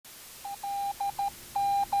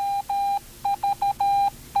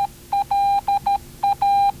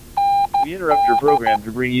interrupt your program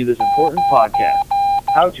to bring you this important podcast.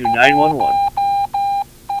 How to 911.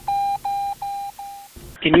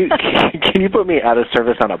 Can you put me out of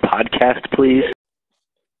service on a podcast, please?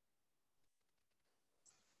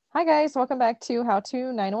 Hi guys, welcome back to How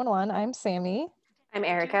to 911. I'm Sammy. I'm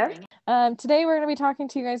Erica. Today we're going to be talking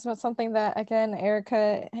to you guys about something that, again,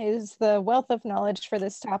 Erica is the wealth of knowledge for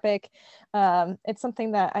this topic. It's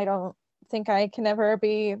something that I don't think I can ever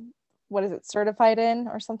be, certified in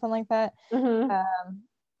or something like that. Mm-hmm.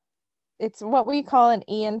 It's what we call an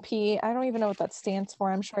ENP. I don't even know what that stands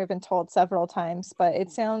for. I'm sure I've been told several times, but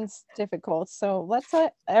it sounds difficult. So let's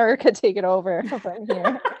let Erica take it over from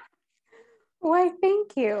here. Why,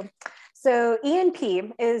 thank you. So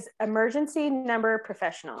ENP is Emergency Number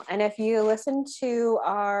Professional. And if you listen to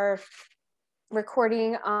our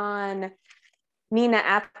recording on Nina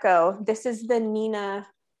APCO, this is the Nina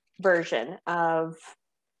version of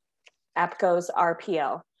APCO's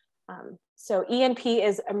RPL. So ENP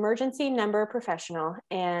is Emergency Number Professional,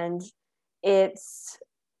 and it's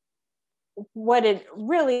what it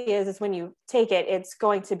really is when you take it, it's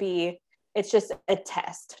just a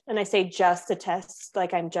test. And I say just a test,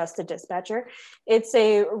 like I'm just a dispatcher. It's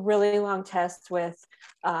a really long test with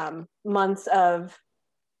months of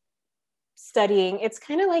studying. It's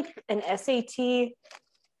kind of like an SAT,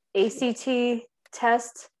 ACT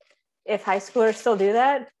test, if high schoolers still do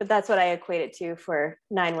that, but that's what I equate it to for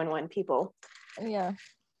 911 people. Yeah.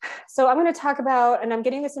 So I'm going to talk about, and I'm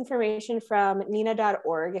getting this information from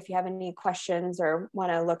nina.org. If you have any questions or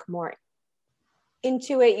want to look more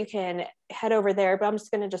into it, you can head over there, but I'm just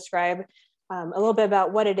going to describe a little bit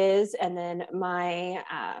about what it is and then my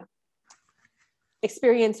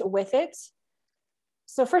experience with it.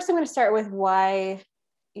 So first I'm going to start with why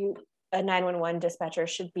a 911 dispatcher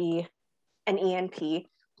should be an ENP.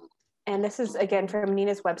 And this is, again, from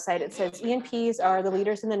Nina's website. It says ENPs are the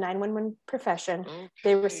leaders in the 911 profession.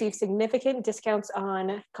 They receive significant discounts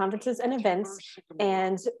on conferences and events,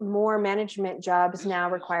 and more management jobs now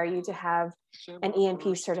require you to have an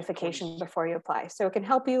ENP certification before you apply. So it can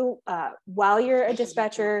help you while you're a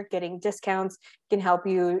dispatcher getting discounts, can help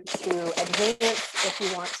you to advance if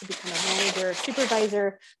you want to become a manager,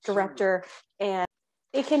 supervisor, director, and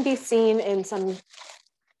it can be seen in some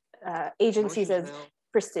agencies as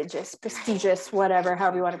prestigious, whatever,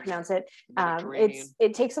 however you want to pronounce it.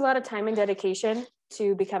 It takes a lot of time and dedication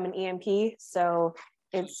to become an EMP, so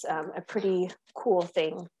it's a pretty cool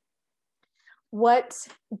thing. What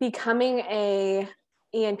becoming a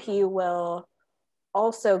ENP will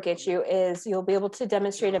also get you is you'll be able to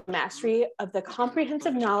demonstrate a mastery of the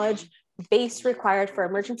comprehensive knowledge base required for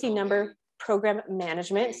emergency number program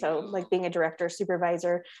management. So like being a director,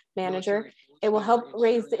 supervisor, manager. It will help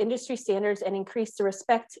raise the industry standards and increase the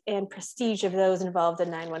respect and prestige of those involved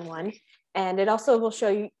in 911. And it also will show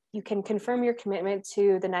you can confirm your commitment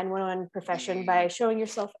to the 911 profession by showing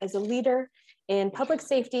yourself as a leader in public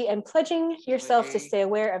safety and pledging yourself to stay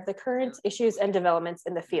aware of the current issues and developments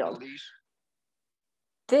in the field.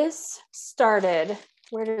 This started,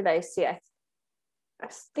 where did I see it? I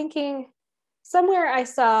was thinking somewhere I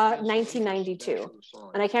saw 1992,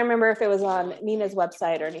 and I can't remember if it was on Nina's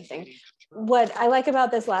website or anything. What I like about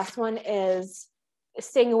this last one is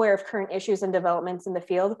staying aware of current issues and developments in the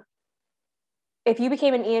field. If you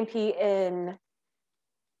became an EMP in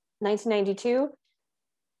 1992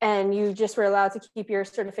 and you just were allowed to keep your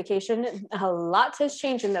certification, a lot has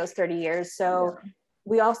changed in those 30 years. So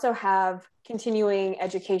we also have continuing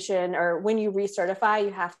education, or when you recertify,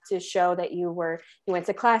 you have to show that you went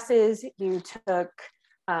to classes, you took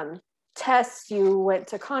tests, you went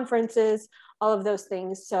to conferences, all of those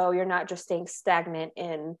things. So you're not just staying stagnant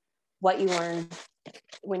in what you learned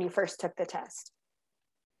when you first took the test.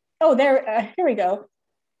 Oh, here we go.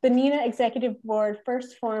 The NINA Executive Board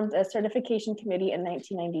first formed a certification committee in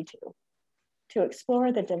 1992 to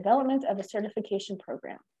explore the development of a certification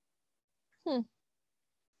program.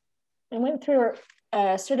 I went through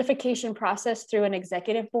a certification process through an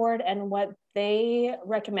executive board, and what they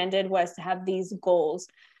recommended was to have these goals.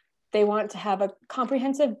 They want to have a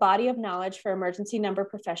comprehensive body of knowledge for emergency number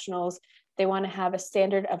professionals. They want to have a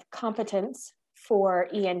standard of competence for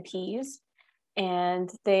ENPs. And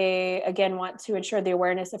they, again, want to ensure the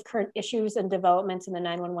awareness of current issues and developments in the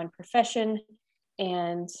 911 profession,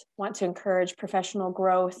 and want to encourage professional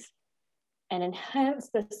growth and enhance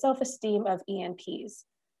the self-esteem of ENPs.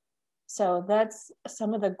 So that's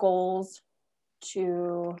some of the goals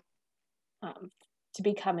to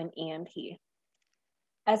become an EMP.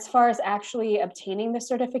 As far as actually obtaining the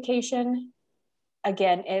certification,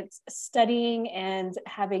 again, it's studying and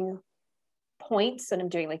having points, and I'm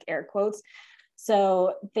doing like air quotes.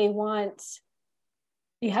 So they want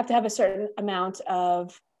you have to have a certain amount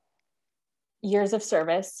of years of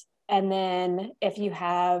service. And then if you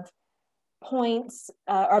have points,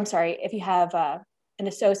 or I'm sorry, if you have an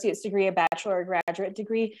associate's degree, a bachelor or graduate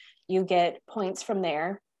degree, you get points from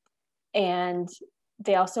there. And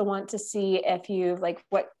they also want to see if you've like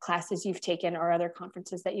what classes you've taken or other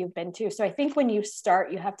conferences that you've been to. So I think when you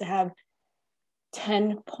start, you have to have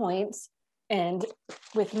 10 points. And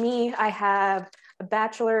with me, I have a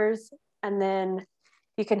bachelor's, and then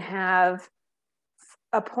you can have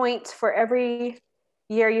a point for every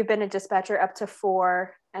year you've been a dispatcher up to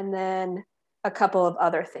 4, and then a couple of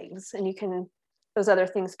other things. And you can, those other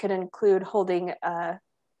things could include holding a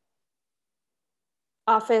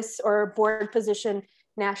office or board position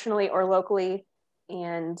nationally or locally,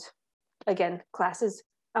 and again, classes.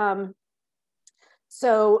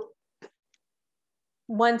 So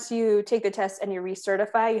once you take the test and you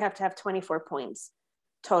recertify, you have to have 24 points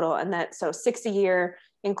total. And that's so 6 a year,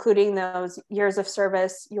 including those years of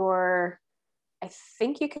service. I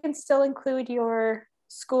think you can still include your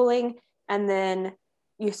schooling. And then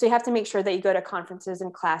you have to make sure that you go to conferences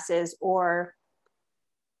and classes or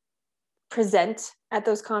present at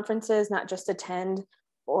those conferences, not just attend,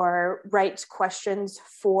 or write questions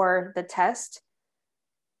for the test.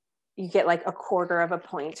 You get like a quarter of a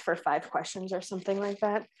point for 5 questions or something like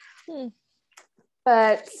that.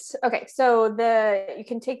 But okay, so you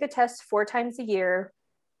can take the test 4 times a year,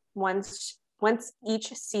 once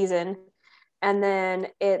each season. And then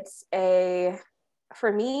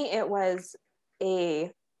for me, it was a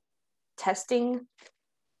testing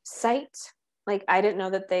site. Like I didn't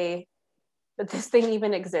know that this thing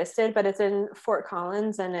even existed, but it's in Fort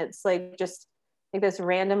Collins, and it's like just like this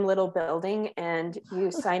random little building, and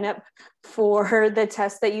you sign up for the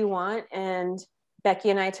test that you want. And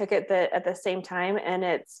Becky and I took it at the same time, and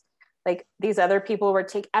it's like these other people were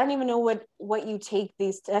I don't even know what you take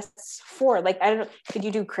these tests for. Like, I don't know, could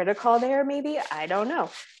you do critical there maybe? I don't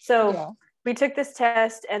know. So we took this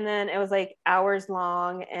test, and then it was like hours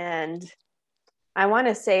long, and I want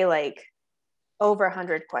to say like over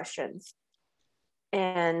 100 questions.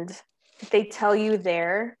 And they tell you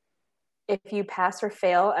there if you pass or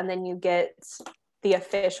fail, and then you get the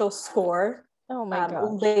official score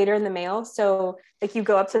later in the mail. So like you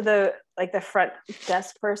go up to the front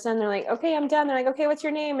desk person, they're like, okay, I'm done. They're like, okay, what's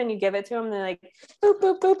your name? And you give it to them. They're like, boop,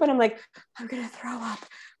 boop, boop. And I'm like, I'm going to throw up.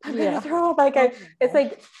 I'm going to throw up. Like it's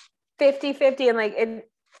like 50-50. And like,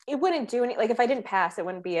 it wouldn't do any, like if I didn't pass, it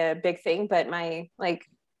wouldn't be a big thing, but my like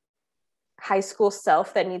high school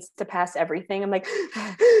self that needs to pass everything, I'm like,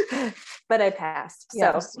 but I passed.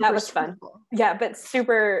 So that was fun. Yeah, but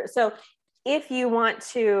super. So if you want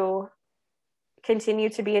to continue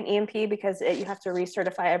to be an EMP, because you have to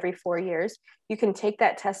recertify every 4 years, you can take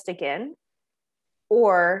that test again,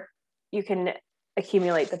 or you can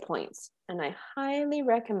accumulate the points. And I highly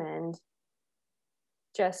recommend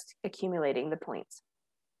just accumulating the points.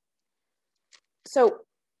 So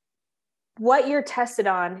what you're tested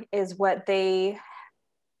on is what they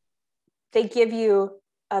give you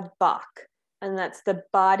a BOK, and that's the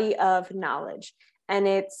body of knowledge. And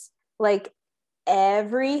it's like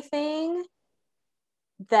everything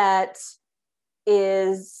that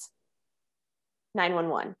is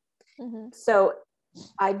 911. Mm-hmm. So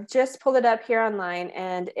I just pulled it up here online,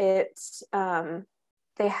 and it's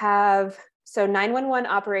they have, so 911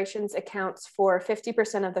 operations accounts for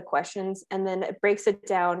 50% of the questions, and then it breaks it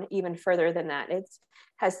down even further than that. It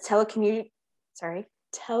has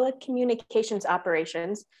telecommunications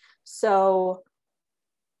operations. So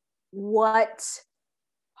what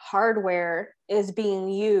hardware is being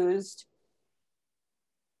used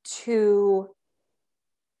to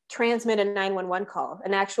transmit a 911 call,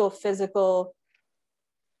 an actual physical,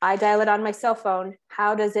 I dial it on my cell phone.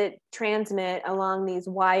 How does it transmit along these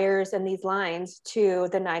wires and these lines to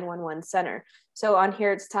the 911 center? So on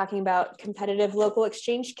here, it's talking about competitive local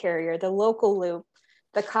exchange carrier, the local loop,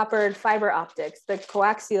 the copper and fiber optics, the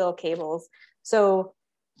coaxial cables. So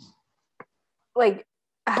like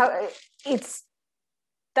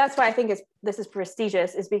that's why I think this is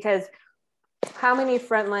prestigious, is because how many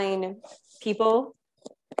frontline people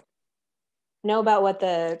know about what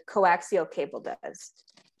the coaxial cable does?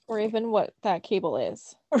 Or even what that cable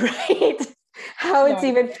is. Right. How it's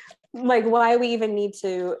even like why we even need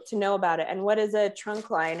to know about it, and what is a trunk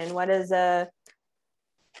line, and what is a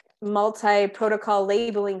multi-protocol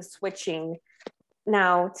labeling switching.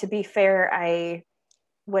 Now, to be fair, I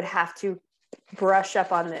would have to brush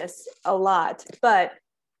up on this a lot, but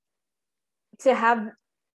to have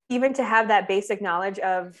that basic knowledge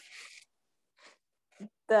of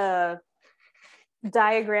the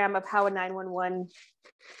diagram of how a 911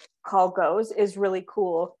 call goes is really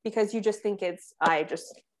cool, because you just think I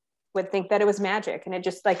just would think that it was magic and it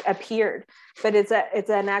just like appeared, but it's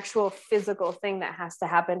an actual physical thing that has to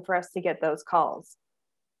happen for us to get those calls.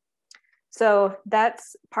 So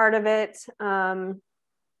that's part of it.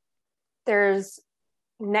 There's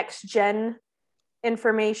next gen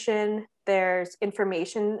information. There's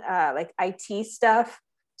information like IT stuff.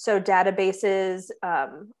 So databases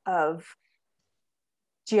of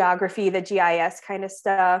geography, the GIS kind of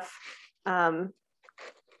stuff,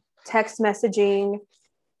 text messaging,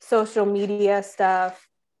 social media stuff.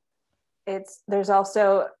 There's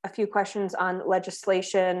also a few questions on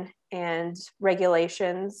legislation and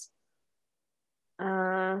regulations.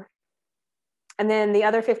 And then the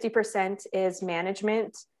other 50% is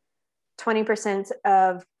management. 20%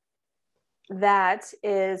 of that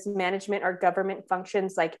is management or government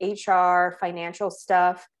functions like HR, financial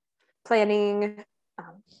stuff, planning,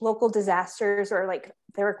 local disasters, or like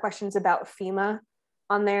there were questions about FEMA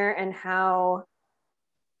on there and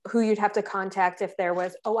who you'd have to contact if there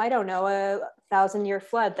was, I don't know, a 1,000-year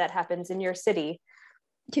flood that happens in your city.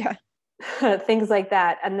 Yeah. Things like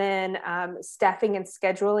that. And then staffing and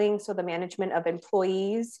scheduling. So the management of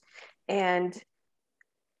employees and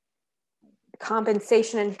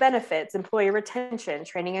compensation and benefits, employee retention,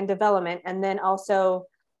 training and development. And then also,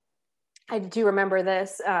 I do remember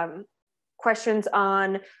this, questions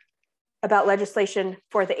about legislation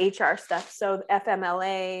for the HR stuff. So the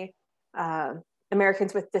FMLA,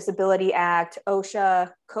 Americans with Disability Act,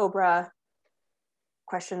 OSHA, COBRA,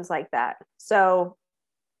 questions like that. So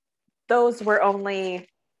those were only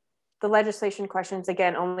the legislation questions,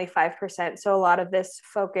 again, only 5%. So a lot of this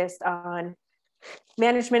focused on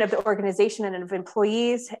management of the organization and of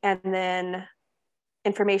employees, and then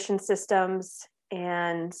information systems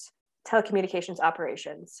and telecommunications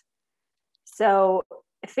operations. So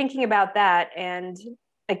thinking about that, and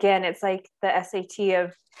again, it's like the SAT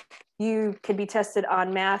of you could be tested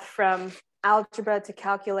on math from algebra to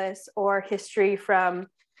calculus, or history from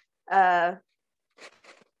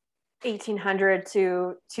 1800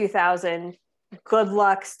 to 2000. Good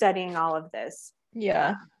luck studying all of this.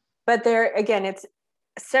 Yeah. But there, again, it's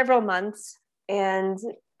several months, and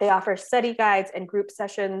they offer study guides and group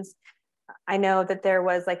sessions. I know that there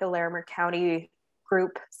was like a Larimer County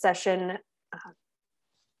group session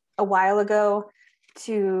a while ago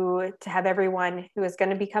to have everyone who is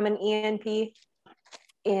going to become an ENP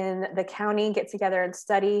in the county get together and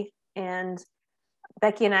study. And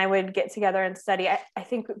Becky and I would get together and study. I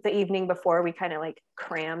think the evening before we kind of like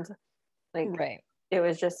crammed, like Right. It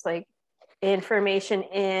was just like information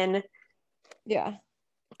in. Yeah.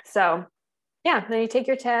 So yeah, then you take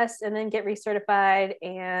your test and then get recertified,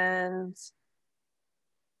 and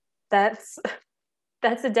that's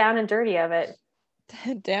the down and dirty of it.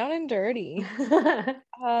 Down and dirty.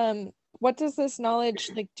 What does this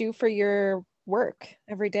knowledge like do for your work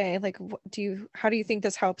every day? Like, how do you think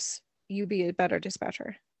this helps you be a better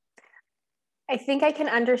dispatcher? I think I can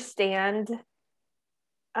understand.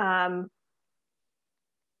 I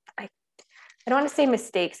don't want to say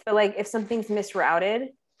mistakes, but like if something's misrouted,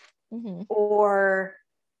 Mm-hmm. or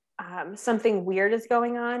something weird is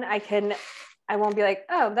going on, I won't be like,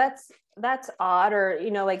 oh, that's odd, or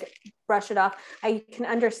like brush it off. I can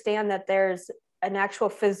understand that there's an actual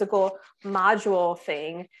physical module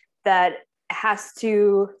thing that has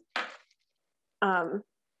to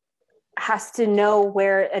know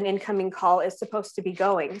where an incoming call is supposed to be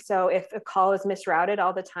going. So if a call is misrouted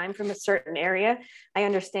all the time from a certain area, I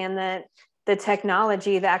understand that the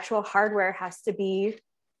technology, the actual hardware, has to be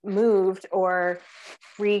moved or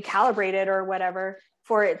recalibrated or whatever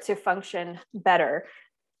for it to function better.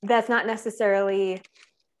 That's not necessarily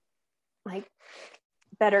like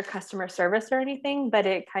better customer service or anything, but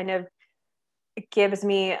it kind of gives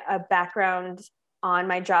me a background on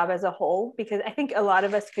my job as a whole, because I think a lot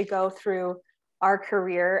of us could go through our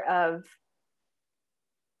career of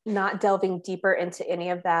not delving deeper into any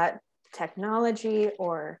of that technology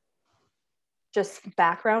or just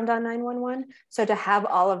background on 911. So to have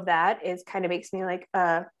all of that is kind of makes me like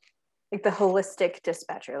the holistic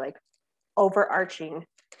dispatcher, like overarching,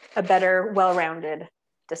 a better, well-rounded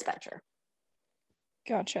dispatcher.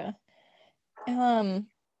 Gotcha.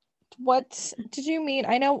 What did you mean?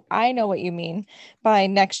 I know what you mean by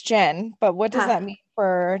next gen, but what does that mean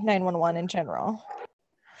for 911 in general?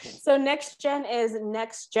 So next gen is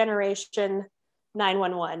next generation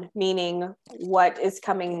 911, meaning what is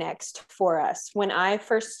coming next for us. When I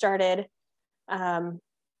first started,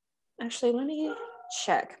 actually, let me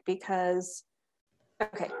check, because,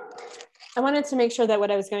 okay, I wanted to make sure that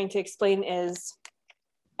what I was going to explain is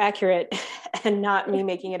accurate and not me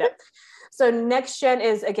making it up. So next gen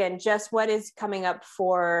is, again, just what is coming up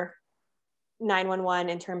for 911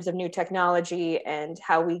 in terms of new technology and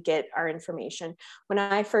how we get our information. When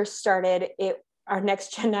I first started, our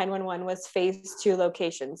next gen 911 was phase 2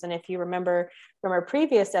 locations. And if you remember from our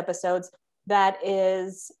previous episodes, that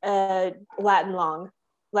is a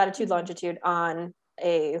latitude, longitude on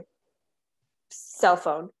a cell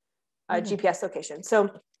phone, GPS location. So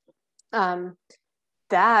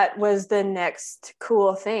that was the next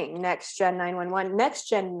cool thing, next gen 911. Next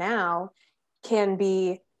gen now can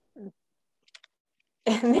be,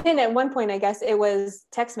 and then at one point, I guess it was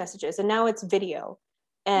text messages, and now it's video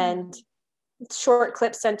and short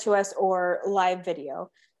clips sent to us or live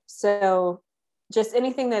video. So just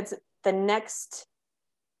anything that's the next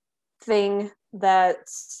thing that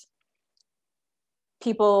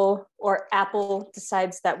people or Apple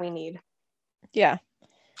decides that we need. Yeah.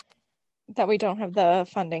 That we don't have the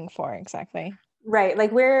funding for, exactly. Right.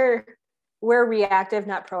 Like we're reactive,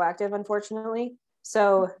 not proactive, unfortunately.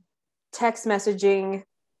 So text messaging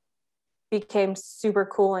became super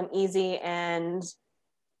cool and easy. And,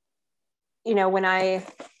 you know, when I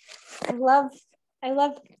love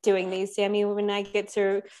doing these, Sammy, when I get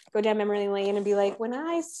to go down memory lane and be like, when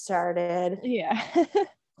I started,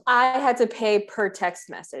 I had to pay per text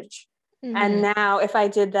message. And now if I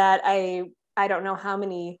did that, I don't know how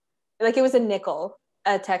many, like it was a nickel,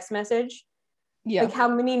 a text message. Yeah. Like how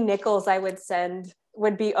many nickels I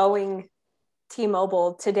would be owing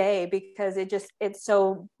T-Mobile today, because it's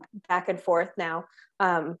so back and forth now.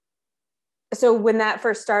 So when that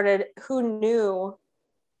first started, who knew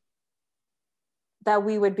that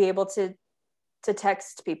we would be able to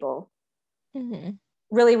text people?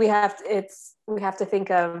 Really, we have to think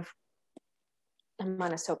of, I'm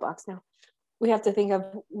on a soapbox now. We have to think of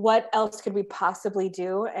what else could we possibly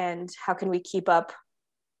do, and how can we keep up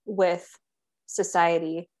with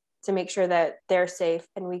society to make sure that they're safe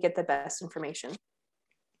and we get the best information.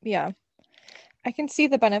 Yeah. I can see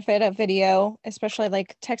the benefit of video, especially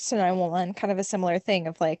like text to 911, kind of a similar thing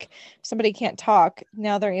of like, if somebody can't talk,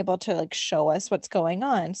 now they're able to like show us what's going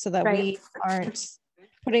on so that we aren't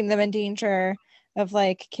putting them in danger of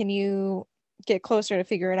like, can you get closer to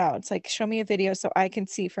figure it out? It's like, show me a video so I can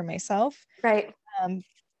see for myself. Right.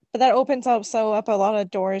 But that opens also up a lot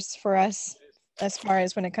of doors for us as far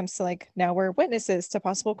as when it comes to like, now we're witnesses to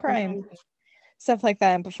possible crime, stuff like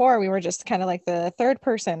that. And before we were just kind of like the third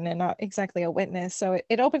person and not exactly a witness. So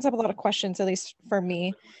it opens up a lot of questions, at least for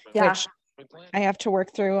me, which I have to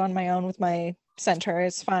work through on my own with my center.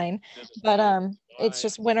 It's fine. But it's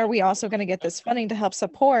just, when are we also going to get this funding to help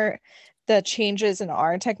support the changes in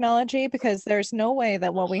our technology? Because there's no way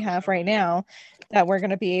that what we have right now that we're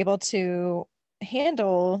going to be able to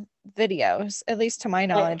handle videos, at least to my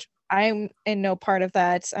knowledge. I'm in no part of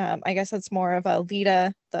that. I guess it's more of a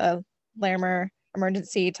LETA, the Larimer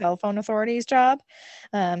Emergency Telephone Authority's job,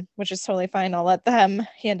 which is totally fine. I'll let them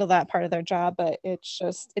handle that part of their job, but it's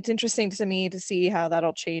interesting to me to see how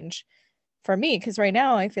that'll change for me, because right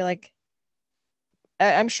now I feel like,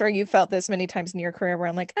 I'm sure you felt this many times in your career where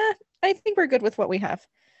I'm like, I think we're good with what we have.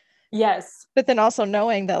 Yes. But then also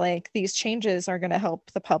knowing that like these changes are going to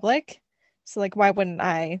help the public. So like, why wouldn't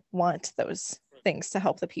I want those things to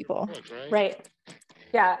help the people? Right.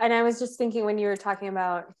 Yeah. And I was just thinking when you were talking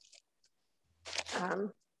about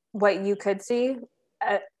what you could see,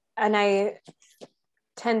 and I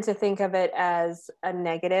tend to think of it as a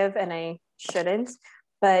negative, and I shouldn't,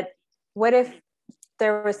 but what if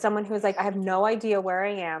there was someone who was like, I have no idea where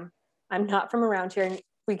I am. I'm not from around here. And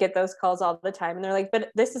we get those calls all the time. And they're like, but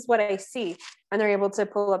this is what I see. And they're able to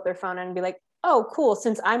pull up their phone and be like, oh, cool.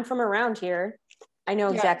 Since I'm from around here, I know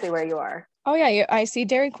exactly where you are. Oh yeah. I see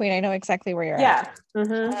Dairy Queen. I know exactly where you're at.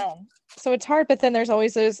 So it's hard, but then there's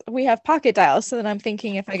always we have pocket dials. So then I'm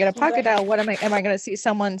thinking, if I get a pocket dial, am I going to see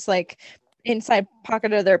someone's like inside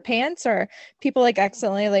pocket of their pants, or people like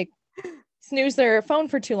accidentally like snooze their phone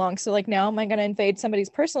for too long? So like, now am I going to invade somebody's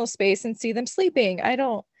personal space and see them sleeping? I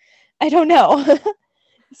don't know.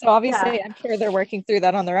 So obviously I'm sure they're working through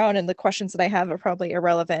that on their own, and the questions that I have are probably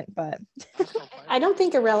irrelevant, but I don't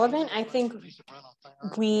think irrelevant. I think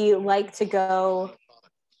we like to go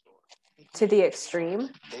to the extreme.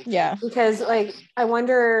 Yeah. Because like, I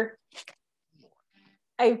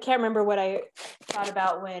can't remember what I thought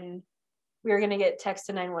about when we were going to get text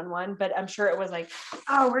to 911, but I'm sure it was like,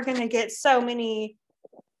 oh, we're going to get so many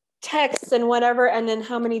texts and whatever. And then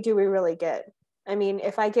how many do we really get? I mean,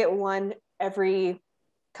 if I get one every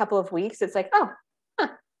couple of weeks, it's like, oh, look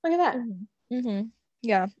at that.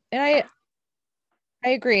 Yeah. And I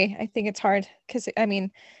agree. I think it's hard because, I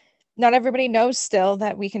mean, not everybody knows still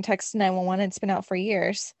that we can text 911. It's been out for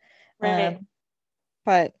years. Right.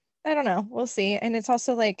 But I don't know. We'll see. And it's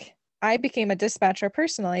also like I became a dispatcher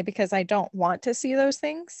personally because I don't want to see those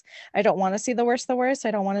things. I don't want to see the worst, the worst.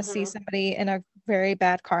 I don't want to see somebody in a very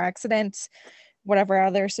bad car accident, whatever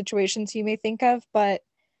other situations you may think of. But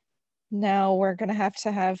now we're going to have,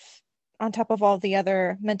 on top of all the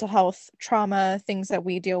other mental health trauma things that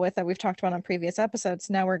we deal with that we've talked about on previous episodes,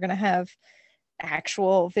 now we're going to have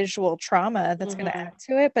actual visual trauma that's going to add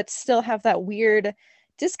to it, but still have that weird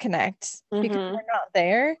disconnect because we're not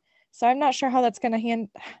there. So I'm not sure how that's going to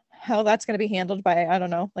how that's going to be handled by, I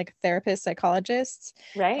don't know, like therapists, psychologists,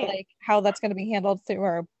 Right. like how that's going to be handled through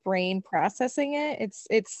our brain processing it.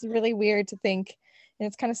 It's really weird to think, and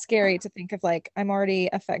it's kind of scary to think of like I'm already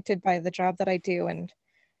affected by the job that I do, and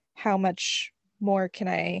how much more can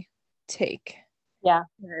I take? Yeah.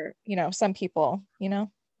 Or, you know, some people, you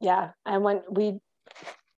know? Yeah. And when we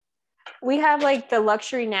have like the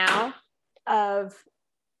luxury now of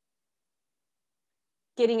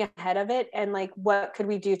getting ahead of it and like what could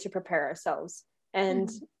we do to prepare ourselves,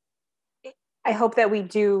 and I hope that we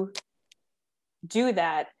do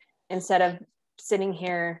that instead of sitting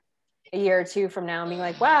here a year or two from now and being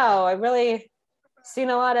like, wow, I really seen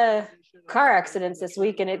a lot of car accidents this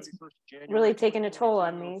week and it's really taken a toll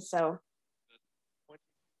on me. So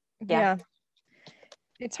yeah,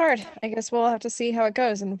 it's hard. I guess we'll have to see how it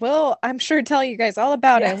goes, and we'll, I'm sure, tell you guys all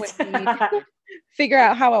about it when we figure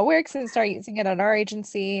out how it works and start using it at our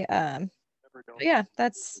agency. Yeah,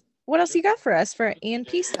 that's what else you got for us for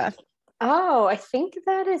E&P stuff. Oh, I think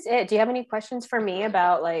that is it. Do you have any questions for me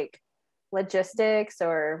about like logistics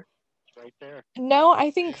or? No,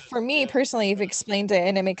 I think for me personally, you've explained it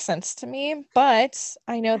and it makes sense to me, but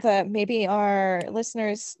I know that maybe our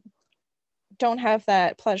listeners don't have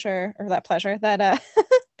that pleasure, that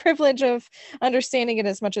privilege of understanding it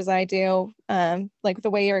as much as I do. Like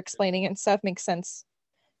the way you're explaining it and stuff makes sense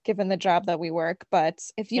given the job that we work. But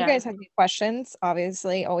if you guys have any questions,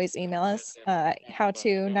 obviously always email us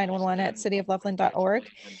howto911@cityofloveland.org,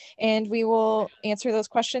 and we will answer those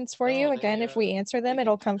questions for you. Again, if we answer them,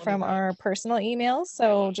 it'll come from our personal emails,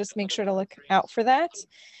 so just make sure to look out for that.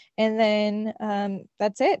 And then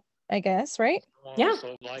that's it, I guess, right? Yeah.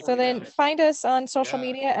 So then find us on social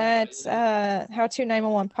media at How to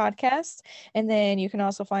 911 Podcast. And then you can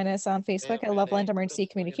also find us on Facebook at Loveland Emergency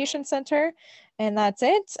Communication Center. And that's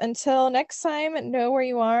it. Until next time, know where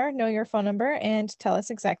you are, know your phone number, and tell us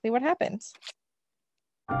exactly what happened.